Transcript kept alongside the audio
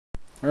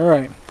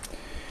Alright,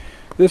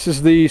 this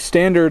is the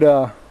standard,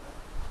 I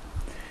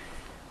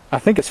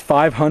think it's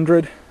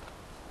 500,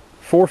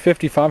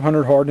 450,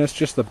 500 hardness,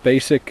 just the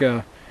basic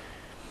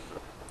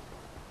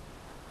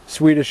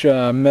Swedish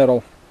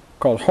metal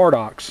called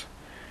Hardox.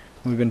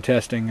 We've been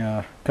testing,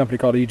 a company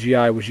called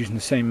EGI was using the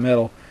same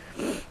metal,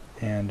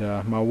 and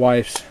my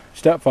wife's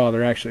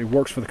stepfather actually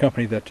works for the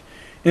company that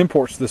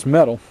imports this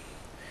metal.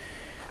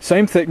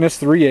 Same thickness,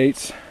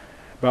 3/8,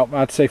 about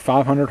I'd say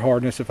 500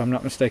 hardness if I'm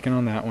not mistaken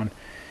on that one.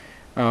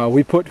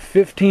 We put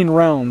 15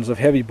 rounds of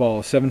heavy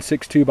balls,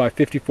 7.62 by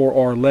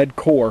 54R lead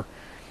core,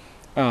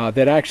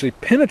 that actually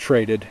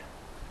penetrated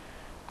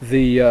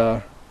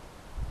the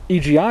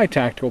EGI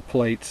tactical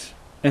plates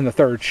in the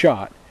third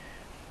shot.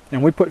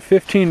 And we put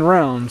 15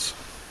 rounds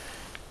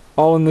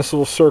all in this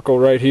little circle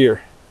right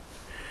here.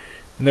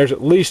 And there's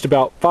at least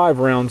about 5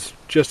 rounds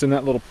just in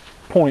that little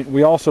point.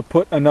 We also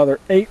put another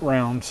 8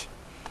 rounds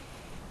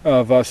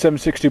of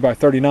 7.62 by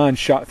 39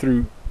 shot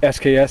through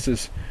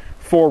SKS's,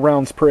 4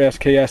 rounds per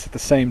SKS at the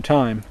same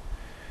time.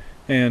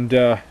 And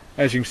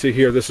as you can see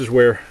here, this is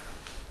where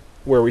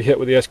we hit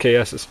with the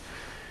SKS's.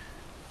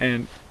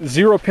 And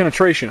 0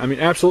 penetration, I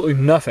mean absolutely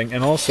nothing.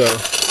 And also,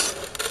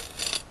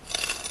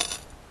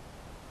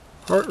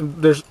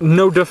 there's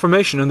no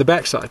deformation on the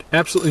backside.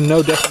 Absolutely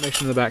no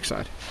deformation on the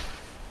backside.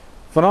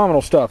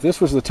 Phenomenal stuff.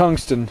 This was the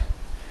tungsten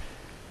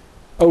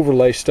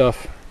overlay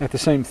stuff at the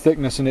same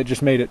thickness, and it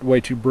just made it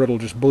way too brittle,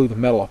 just blew the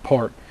metal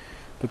apart.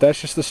 But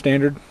that's just the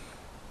standard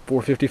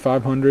 450,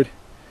 500,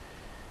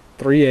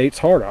 3/8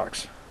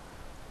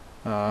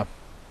 Hardox.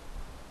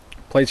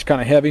 Plate's kind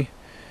of heavy.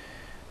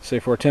 Say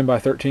for a 10 by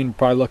 13, we're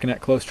probably looking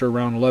at close to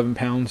around 11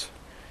 pounds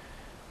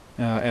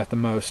at the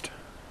most.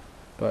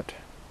 But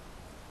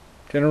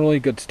generally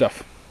good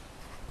stuff.